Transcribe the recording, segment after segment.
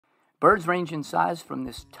Birds range in size from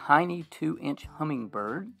this tiny 2-inch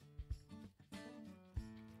hummingbird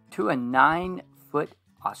to a 9-foot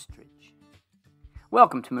ostrich.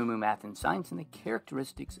 Welcome to Moo Math and Science and the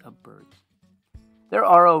Characteristics of Birds. There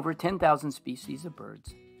are over 10,000 species of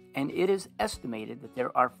birds, and it is estimated that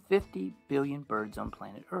there are 50 billion birds on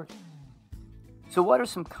planet Earth. So what are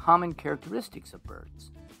some common characteristics of birds?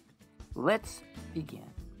 Let's begin.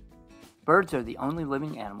 Birds are the only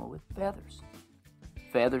living animal with feathers.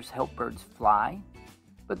 Feathers help birds fly,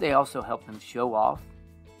 but they also help them show off,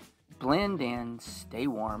 blend in, stay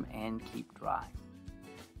warm, and keep dry.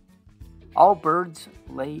 All birds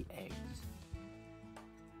lay eggs.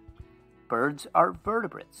 Birds are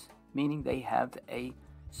vertebrates, meaning they have a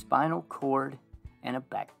spinal cord and a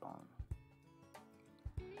backbone.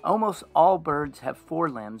 Almost all birds have 4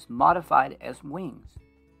 limbs modified as wings,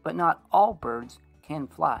 but not all birds can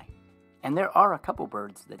fly, and there are a couple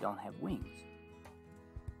birds that don't have wings.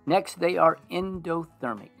 Next, they are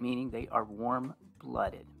endothermic, meaning they are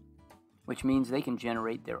warm-blooded, which means they can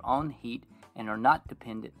generate their own heat and are not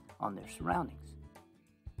dependent on their surroundings.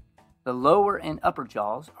 The lower and upper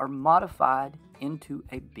jaws are modified into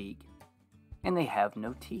a beak, and they have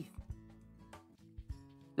no teeth.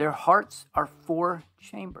 Their hearts are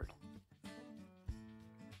 4-chambered.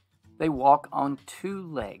 They walk on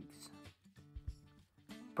 2 legs.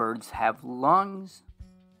 Birds have lungs,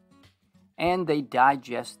 and they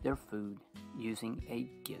digest their food using a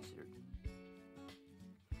gizzard.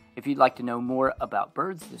 If you'd like to know more about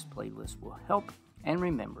birds, this playlist will help. And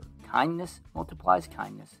remember, kindness multiplies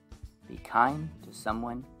kindness. Be kind to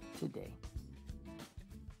someone today.